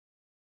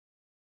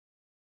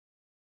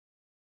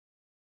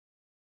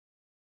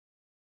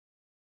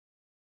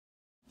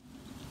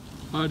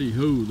Howdy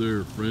ho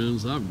there,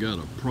 friends. I've got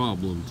a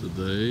problem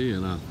today,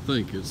 and I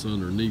think it's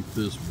underneath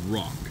this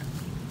rock.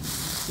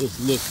 Let's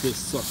lift this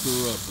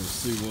sucker up and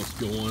see what's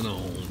going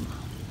on.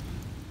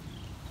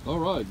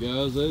 Alright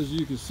guys, as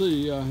you can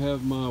see, I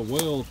have my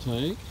well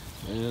tank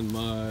and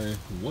my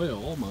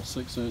well, my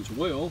 6-inch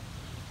well,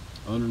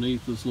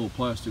 underneath this little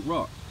plastic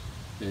rock.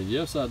 And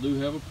yes, I do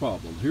have a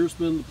problem. Here's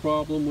been the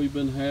problem we've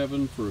been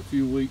having for a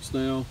few weeks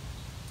now.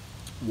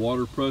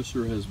 Water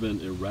pressure has been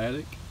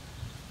erratic.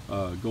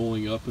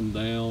 Going up and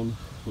down.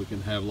 We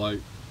can have, like,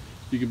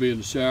 you can be in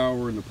the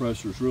shower and the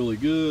pressure is really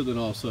good, then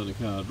all of a sudden it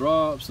kind of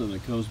drops and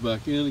it comes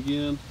back in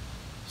again.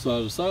 So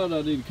I decided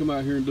I need to come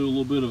out here and do a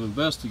little bit of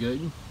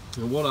investigating.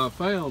 And what I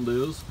found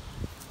is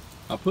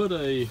I put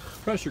a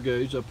pressure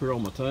gauge up here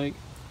on my tank.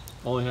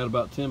 Only had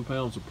about 10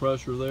 pounds of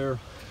pressure there.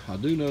 I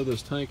do know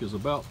this tank is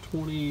about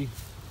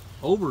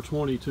over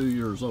 22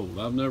 years old.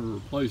 I've never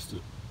replaced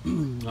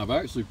it. I've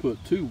actually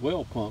put 2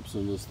 well pumps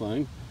in this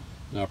thing.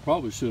 Now, I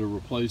probably should have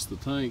replaced the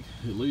tank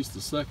at least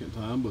the second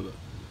time, but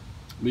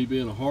me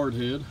being a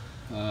hardhead,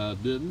 I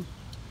didn't.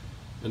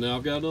 And now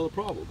I've got another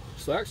problem.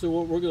 So actually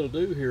what we're going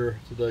to do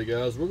here today,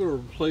 guys, we're going to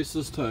replace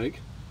this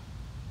tank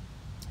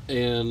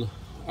and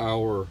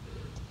our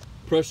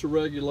pressure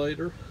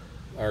regulator,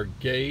 our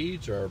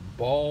gauge, our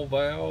ball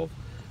valve,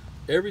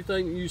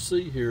 everything that you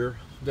see here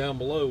down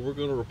below, we're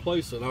going to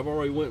replace it. I've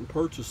already went and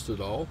purchased it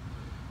all.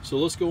 So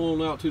let's go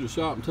on out to the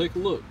shop and take a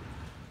look.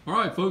 All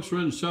right, folks, we're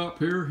in the shop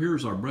here.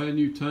 Here's our brand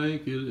new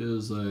tank. It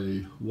is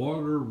a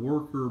Water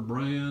Worker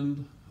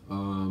brand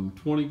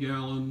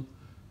 20-gallon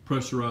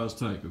pressurized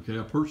tank. Okay,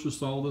 I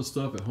purchased all this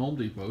stuff at Home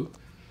Depot.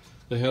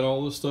 They had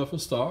all this stuff in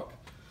stock.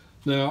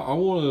 Now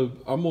I'm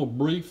gonna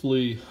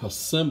briefly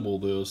assemble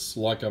this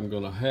like I'm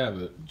gonna have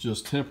it,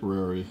 just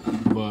temporary,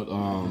 but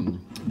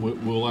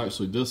we'll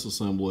actually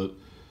disassemble it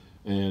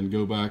and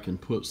go back and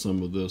put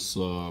some of this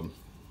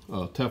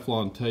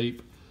Teflon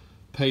tape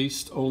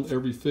paste on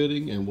every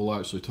fitting, and we'll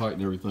actually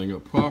tighten everything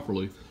up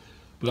properly.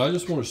 But I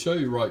just want to show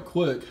you right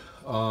quick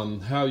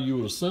how you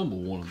would assemble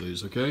one of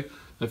these. Okay,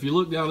 if you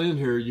look down in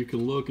here, you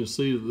can look and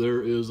see that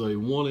there is a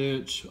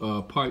 1-inch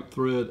pipe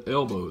thread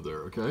elbow there.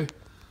 Okay,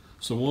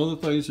 so one of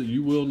the things that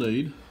you will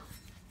need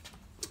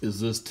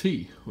is this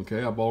T.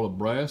 Okay, I bought a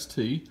brass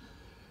T.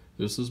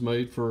 This is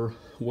made for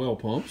well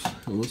pumps,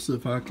 and let's see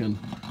if I can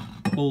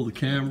hold the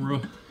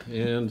camera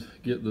and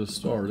get this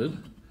started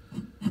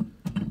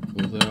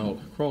without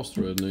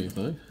cross-threading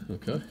anything.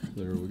 Okay,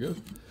 there we go.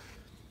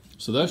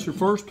 So that's your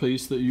first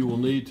piece that you will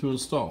need to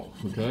install.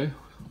 Okay,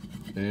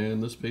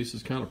 and this piece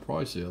is kind of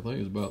pricey. I think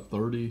it's about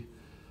 30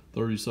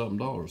 something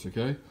dollars.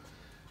 Okay,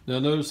 now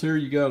notice here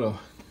you got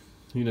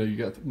you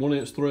got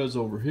 1-inch threads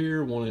over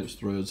here, 1-inch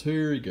threads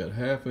here, you got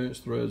 1/2-inch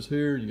threads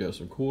here, you got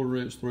some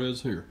 1/4-inch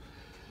threads here.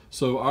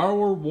 So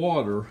our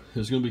water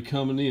is going to be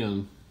coming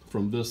in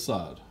from this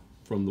side,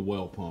 from the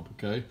well pump.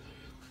 Okay,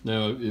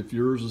 now if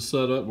yours is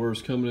set up where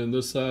it's coming in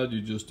this side,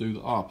 you just do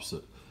the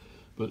opposite.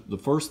 But the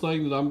first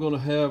thing that I'm going to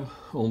have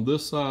on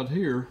this side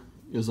here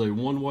is a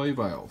one-way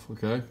valve.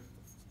 Okay,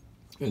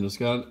 and it's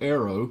got an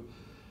arrow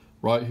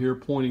right here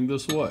pointing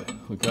this way.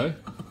 Okay,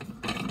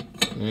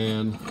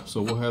 and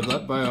so we'll have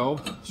that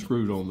valve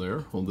screwed on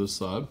there on this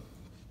side.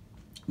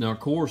 Now of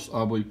course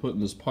I'll be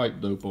putting this pipe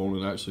dope on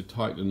and actually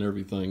tightening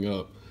everything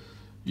up,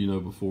 you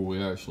know, before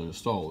we actually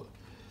install it.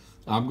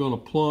 I'm going to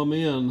plumb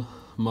in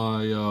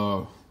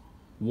my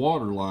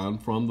water line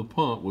from the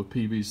pump with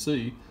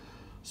PVC.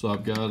 So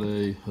I've got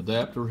a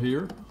adapter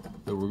here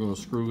that we're going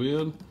to screw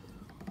in,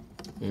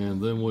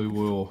 and then we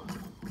will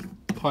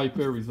pipe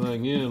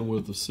everything in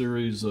with a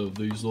series of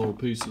these little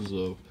pieces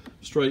of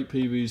straight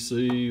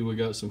PVC. We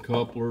got some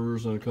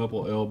couplers and a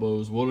couple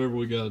elbows, whatever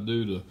we got to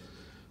do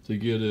to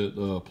get it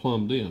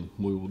plumbed in,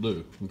 we will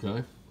do.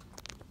 Okay,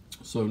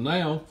 so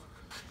now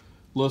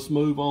let's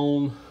move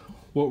on.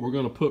 What we're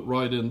going to put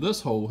right in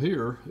this hole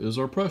here is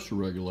our pressure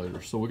regulator.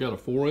 So we got a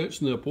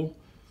 4-inch nipple,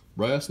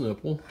 brass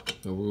nipple,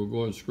 and we'll go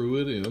ahead and screw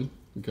it in.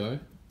 Okay,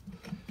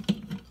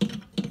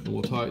 and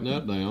we'll tighten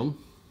that down,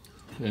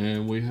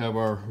 and we have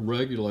our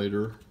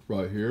regulator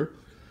right here.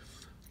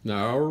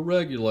 Now our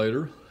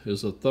regulator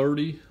is a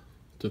 30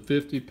 to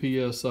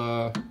 50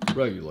 psi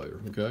regulator.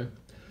 Okay,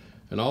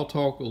 and I'll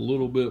talk a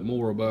little bit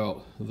more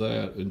about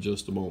that in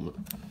just a moment,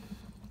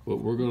 but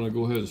we're going to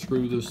go ahead and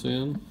screw this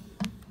in,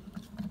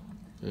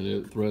 and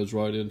it threads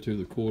right into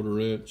the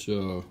 1/4-inch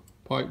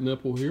pipe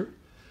nipple here.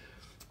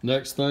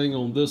 Next thing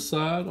on this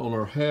side, on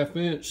our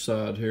 1/2-inch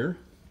side here,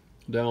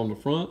 down the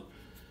front,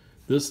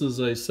 this is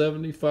a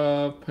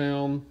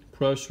 75-pound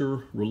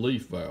pressure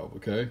relief valve.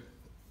 Okay,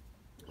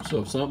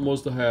 so if something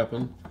was to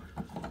happen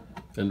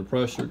and the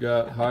pressure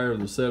got higher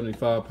than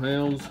 75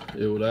 pounds,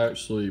 it would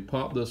actually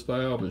pop this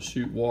valve and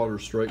shoot water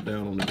straight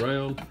down on the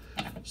ground,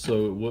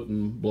 so it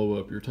wouldn't blow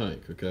up your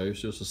tank. Okay,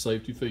 it's just a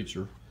safety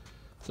feature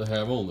to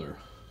have on there.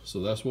 So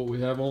that's what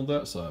we have on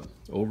that side.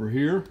 Over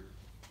here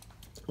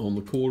on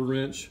the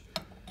 1/4-inch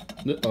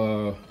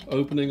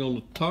opening on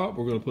the top,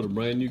 we're going to put a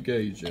brand new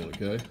gauge in.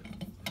 Okay,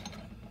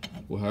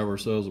 we'll have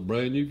ourselves a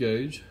brand new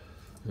gauge.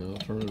 I'll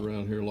turn it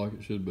around here like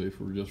it should be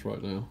for just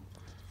right now.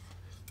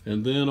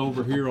 And then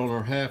over here on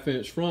our 1/2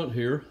 inch front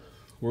here,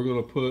 we're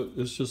going to put,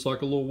 it's just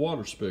like a little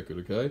water spigot,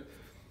 okay?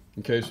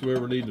 In case we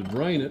ever need to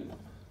drain it,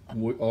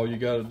 all you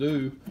got to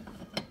do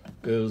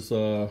is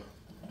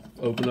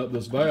open up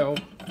this valve,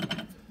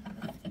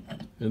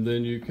 and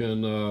then you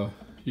can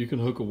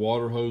hook a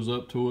water hose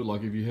up to it,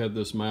 like if you had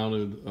this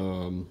mounted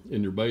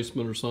in your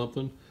basement or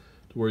something,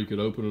 to where you could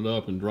open it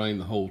up and drain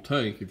the whole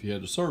tank if you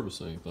had to service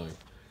anything.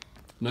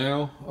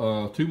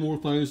 Now, 2 more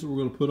things that we're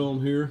going to put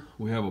on here.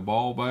 We have a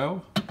ball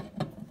valve.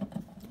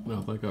 Now,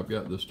 I think I've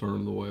got this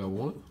turned the way I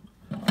want it.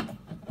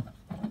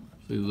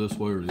 It's either this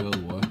way or the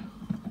other way.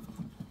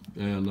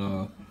 And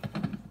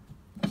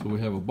so we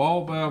have a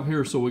ball valve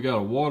here, so we got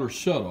a water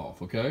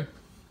shutoff, okay?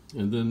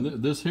 And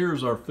then this here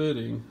is our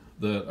fitting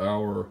that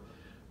our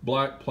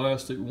black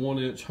plastic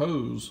 1-inch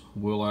hose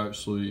will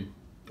actually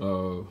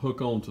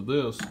hook onto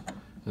this,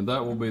 and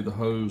that will be the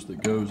hose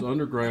that goes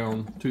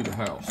underground to the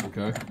house,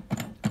 okay?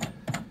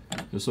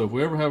 And so if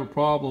we ever have a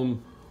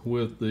problem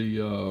with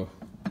the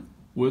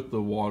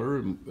water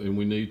and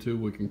we need to,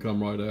 we can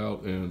come right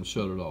out and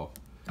shut it off.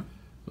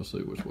 Let's see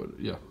which way,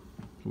 yeah.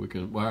 We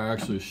can, well,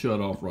 actually shut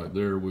off right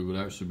there. We would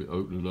actually be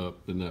opening it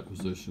up in that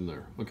position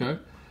there, okay?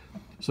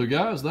 So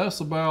guys,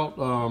 that's about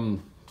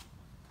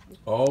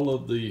all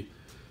of the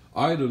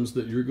items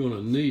that you're going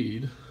to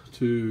need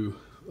to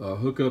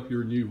hook up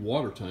your new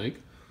water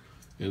tank.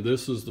 And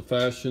this is the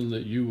fashion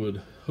that you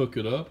would hook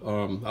it up.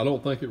 I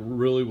don't think it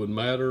really would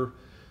matter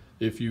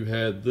if you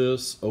had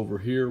this over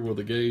here where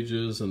the gauge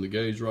is and the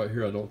gauge right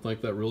here. I don't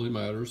think that really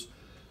matters.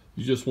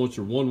 You just want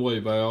your one-way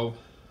valve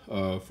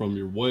from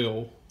your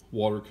well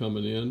water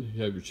coming in.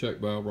 You have your check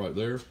valve right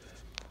there.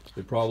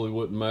 It probably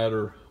wouldn't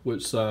matter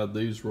which side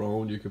these were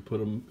on. You could put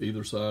them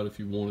either side if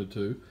you wanted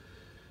to.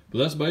 But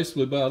that's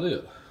basically about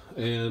it.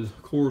 And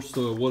of course,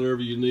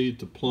 whatever you need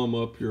to plumb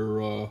up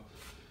your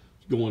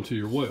going to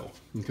your well,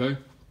 okay?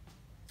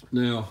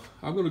 Now,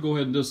 I'm going to go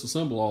ahead and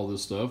disassemble all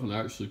this stuff and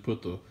actually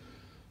put the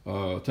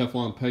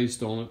Teflon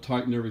paste on it,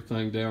 tighten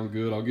everything down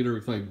good. I'll get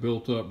everything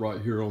built up right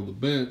here on the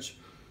bench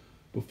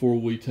before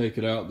we take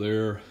it out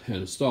there and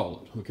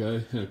install it,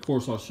 okay? And of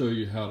course, I'll show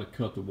you how to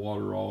cut the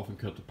water off and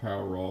cut the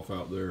power off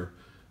out there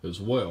as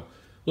well.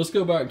 Let's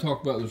go back and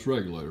talk about this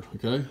regulator,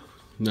 okay?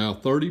 Now,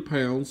 30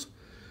 pounds,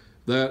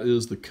 that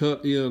is the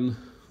cut-in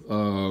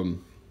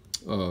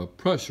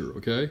pressure,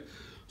 okay?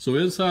 So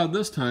inside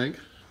this tank,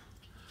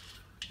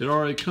 it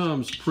already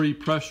comes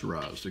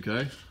pre-pressurized,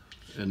 okay?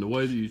 And the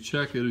way that you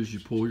check it is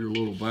you pull your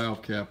little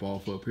valve cap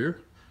off up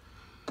here.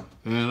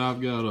 And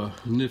I've got a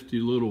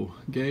nifty little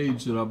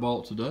gauge that I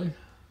bought today.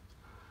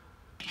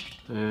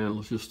 And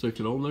let's just stick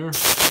it on there.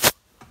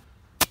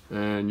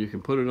 And you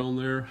can put it on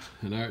there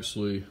and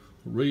actually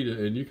read it.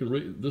 And you can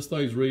read, this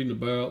thing's reading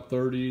about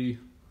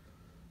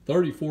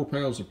 34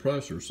 pounds of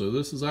pressure. So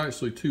this is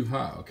actually too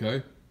high,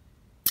 okay?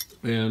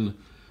 And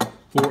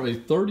for a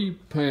 30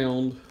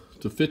 pound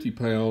to 50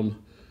 pound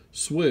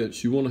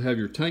switch, you want to have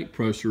your tank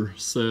pressure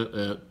set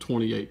at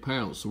 28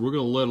 pounds. So we're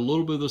going to let a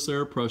little bit of this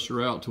air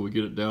pressure out till we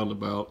get it down to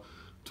about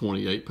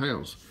 28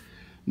 pounds.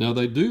 Now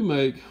they do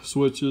make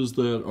switches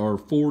that are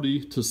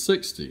 40 to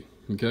 60,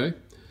 okay?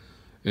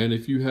 And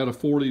if you had a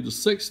 40 to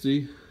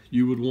 60,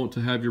 you would want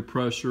to have your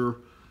pressure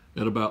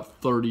at about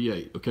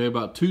 38, okay?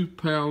 About 2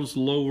 pounds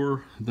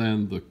lower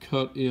than the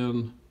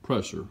cut-in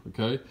pressure,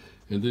 okay?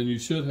 And then you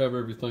should have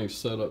everything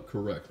set up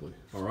correctly,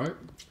 all right?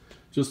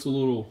 Just a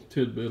little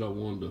tidbit I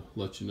wanted to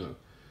let you know.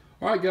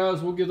 All right,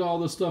 guys, we'll get all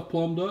this stuff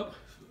plumbed up,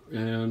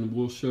 and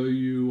we'll show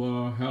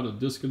you how to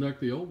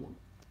disconnect the old one.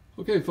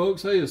 Okay,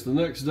 folks, hey, it's the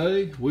next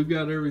day. We've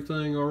got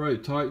everything already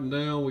tightened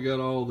down. We got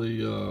all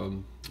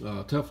the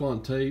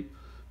Teflon tape,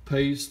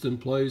 paste in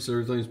place.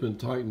 Everything's been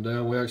tightened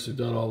down. We actually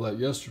done all that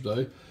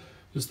yesterday.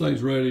 This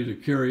thing's ready to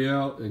carry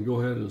out and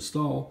go ahead and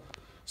install.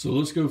 So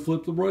let's go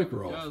flip the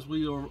breaker off. Guys,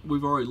 we've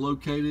already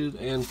located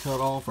and cut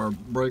off our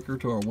breaker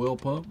to our well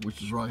pump,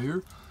 which is right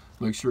here.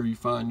 Make sure you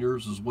find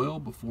yours as well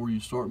before you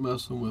start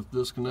messing with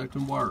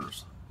disconnecting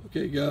wires.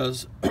 Okay,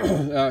 guys,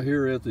 out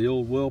here at the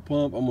old well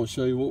pump, I'm going to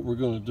show you what we're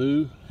going to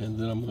do, and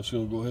then I'm just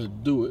going to go ahead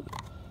and do it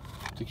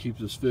to keep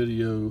this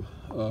video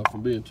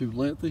from being too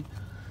lengthy.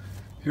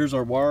 Here's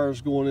our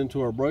wires going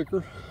into our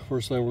breaker.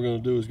 First thing we're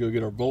going to do is go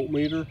get our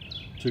voltmeter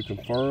to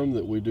confirm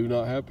that we do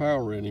not have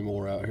power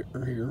anymore out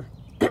here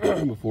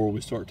before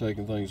we start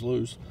taking things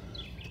loose.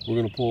 We're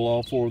going to pull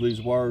all 4 of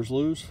these wires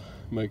loose,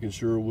 making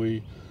sure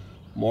we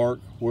mark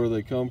where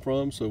they come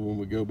from, so when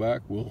we go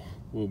back we'll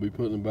be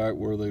putting them back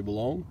where they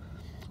belong.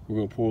 We're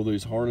going to pull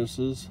these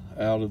harnesses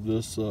out of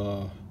this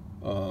shoot,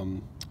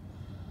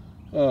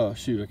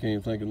 I can't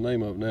even think of the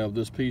name of it now,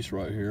 this piece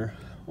right here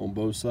on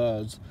both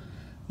sides.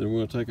 Then we're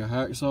going to take a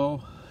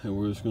hacksaw and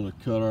we're just going to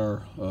cut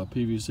our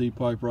PVC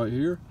pipe right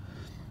here.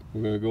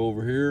 We're going to go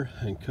over here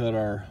and cut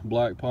our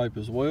black pipe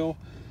as well,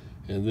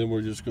 and then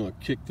we're just going to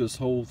kick this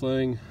whole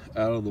thing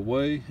out of the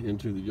way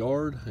into the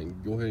yard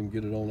and go ahead and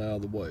get it on out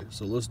of the way.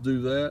 So let's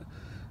do that,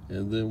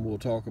 and then we'll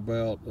talk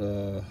about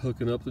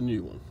hooking up the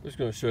new one. Just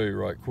going to show you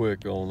right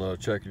quick on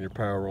checking your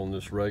power on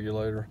this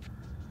regulator.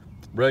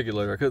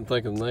 regulator. I couldn't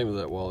think of the name of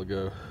that a while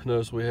ago.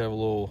 Notice we have a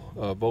little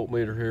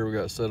voltmeter here. We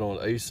got set on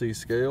AC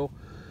scale.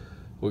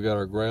 We got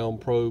our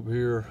ground probe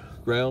here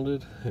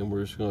grounded, and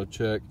we're just going to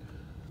check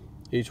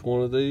each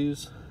one of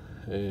these.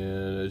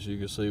 And as you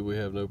can see, we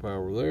have no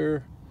power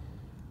there.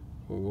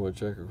 We're going to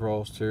check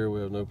across here.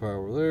 We have no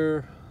power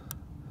there.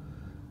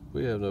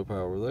 We have no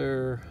power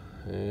there,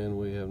 and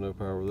we have no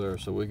power there.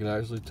 So we can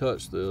actually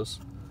touch this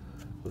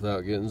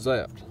without getting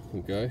zapped.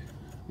 Okay,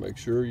 make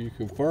sure you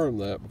confirm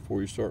that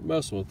before you start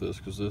messing with this,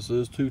 because this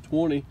is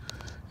 220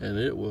 and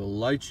it will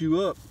light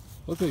you up.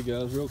 Okay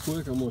guys, real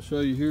quick, I'm going to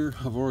show you here.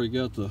 I've already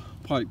got the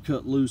pipe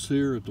cut loose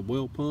here at the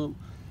well pump.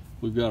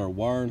 We've got our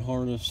wiring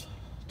harness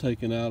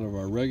taken out of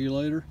our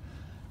regulator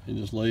and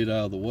just laid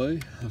out of the way.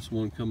 That's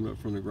one coming up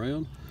from the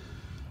ground.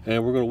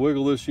 And we're going to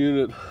wiggle this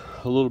unit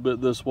a little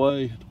bit this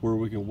way to where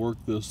we can work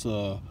this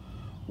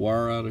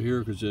wire out of here,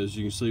 because as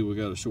you can see, we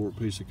got a short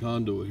piece of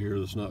conduit here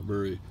that's not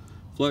very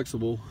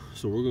flexible.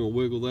 So we're going to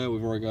wiggle that.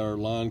 We've already got our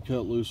line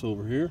cut loose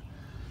over here,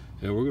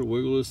 and we're going to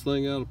wiggle this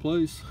thing out of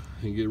place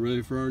and get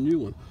ready for our new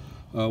one.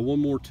 One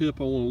more tip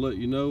I want to let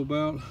you know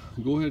about: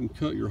 go ahead and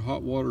cut your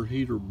hot water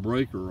heater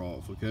breaker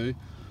off, okay?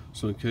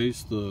 So in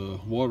case the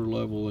water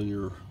level in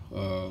your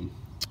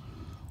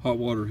hot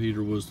water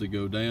heater was to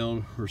go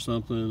down or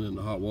something and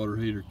the hot water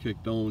heater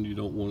kicked on, you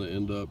don't want to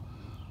end up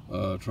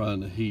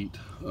trying to heat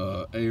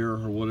air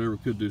or whatever.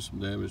 Could do some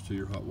damage to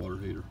your hot water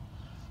heater.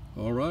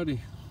 Alrighty,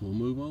 we'll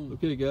move on.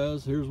 Okay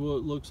guys, here's what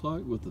it looks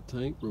like with the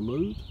tank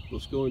removed.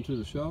 Let's go into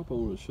the shop. I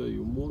want to show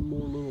you one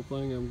more little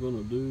thing I'm going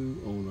to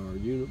do on our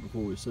unit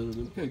before we set it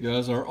in. Okay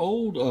guys, our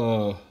old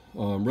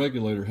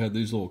regulator had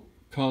these little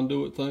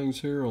conduit things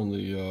here on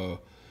the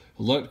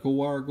electrical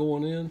wire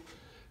going in.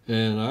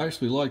 And I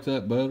actually like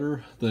that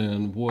better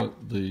than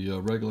what the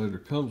regulator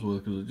comes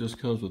with, because it just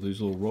comes with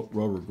these little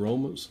rubber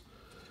grommets.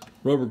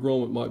 Rubber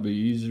grommet might be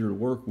easier to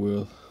work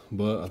with,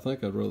 but I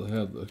think I'd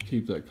rather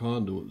keep that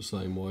conduit the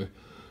same way.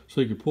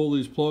 So you can pull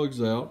these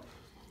plugs out.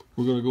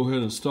 We're going to go ahead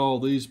and install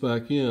these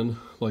back in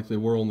like they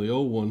were on the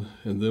old one,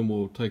 and then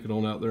we'll take it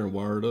on out there and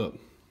wire it up.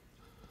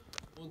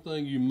 One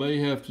thing you may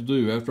have to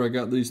do, after I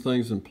got these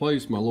things in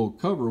place, my little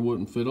cover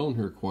wouldn't fit on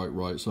here quite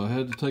right, so I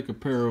had to take a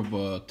pair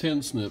of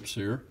 10 snips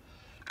here,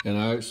 and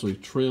I actually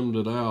trimmed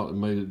it out and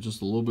made it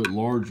just a little bit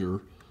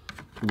larger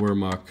to where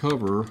my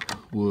cover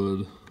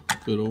would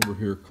fit over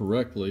here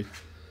correctly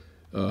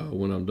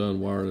when I'm done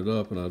wiring it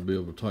up, and I'd be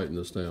able to tighten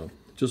this down.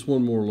 Just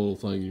one more little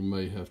thing you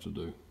may have to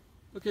do.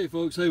 Okay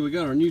folks, hey, we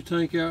got our new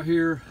tank out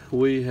here.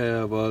 We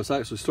have, it's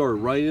actually started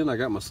raining. I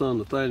got my son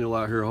Nathaniel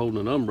out here holding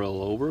an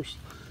umbrella over us.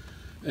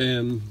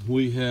 And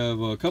we have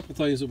a couple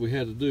things that we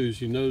had to do.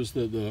 As you notice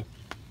that the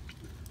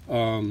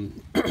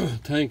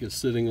tank is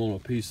sitting on a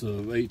piece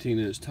of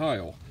 18-inch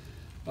tile.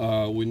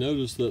 We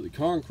noticed that the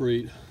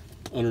concrete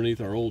underneath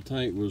our old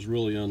tank was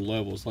really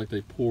unlevel. It's like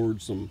they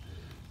poured some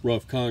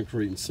rough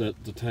concrete and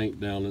set the tank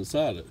down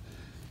inside it.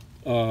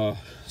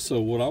 So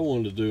what I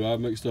wanted to do, I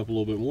mixed up a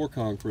little bit more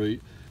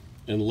concrete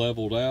and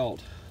leveled out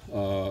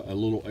a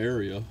little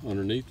area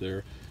underneath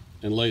there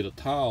and laid a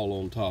tile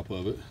on top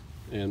of it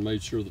and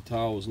made sure the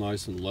tile was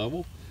nice and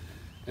level,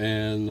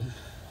 and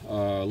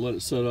let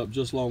it set up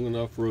just long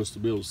enough for us to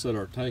be able to set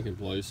our tank in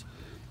place,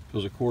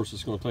 because of course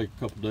it's going to take a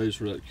couple days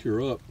for that to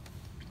cure up.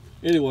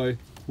 Anyway,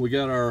 we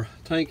got our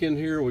tank in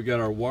here, we got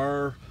our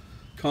wire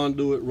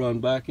conduit run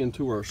back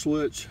into our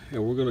switch,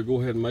 and we're going to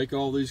go ahead and make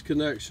all these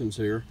connections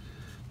here.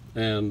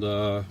 And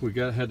we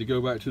had to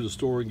go back to the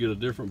store and get a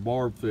different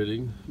barb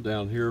fitting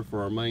down here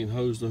for our main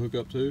hose to hook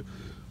up to.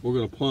 We're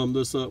going to plumb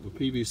this up with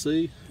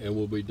PVC, and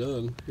we'll be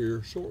done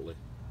here shortly.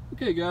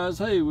 Okay guys,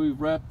 hey,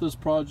 we've wrapped this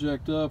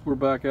project up. We're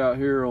back out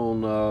here on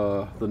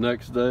the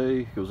next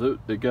day, because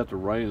it got to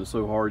raining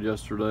so hard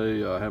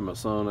yesterday. I had my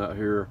son out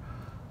here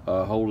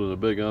holding a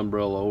big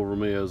umbrella over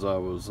me as I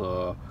was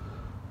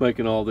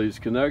making all these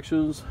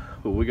connections.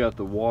 But we got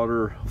the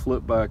water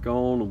flipped back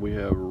on, and we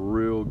have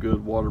real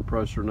good water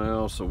pressure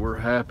now, so we're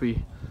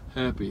happy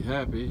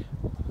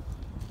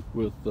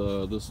with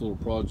this little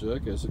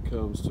project as it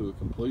comes to a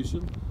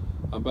completion.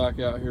 I'm back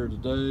out here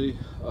today.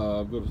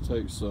 I'm going to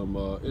take some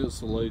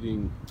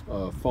insulating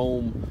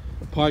foam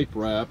pipe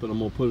wrap, and I'm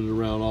going to put it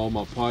around all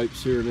my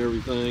pipes here and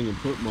everything, and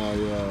put my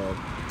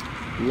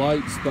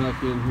lights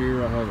back in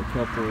here. I have a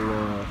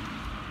couple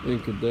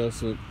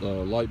incandescent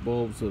light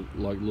bulbs, that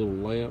like little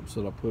lamps,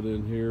 that I put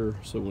in here,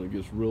 so when it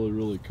gets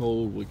really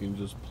cold, we can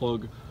just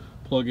plug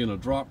in a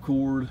drop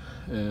cord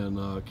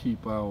and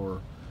keep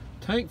our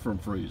tank from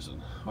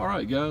freezing. All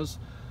right guys,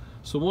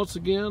 so once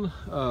again,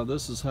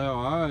 this is how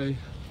I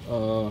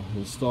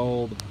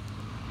installed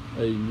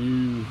a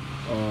new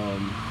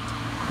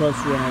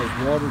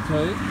pressurized water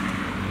tank.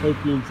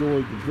 Hope you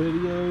enjoyed the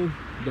video.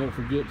 Don't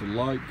forget to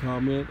like,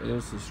 comment,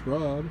 and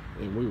subscribe,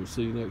 and we will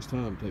see you next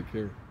time. Take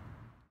care.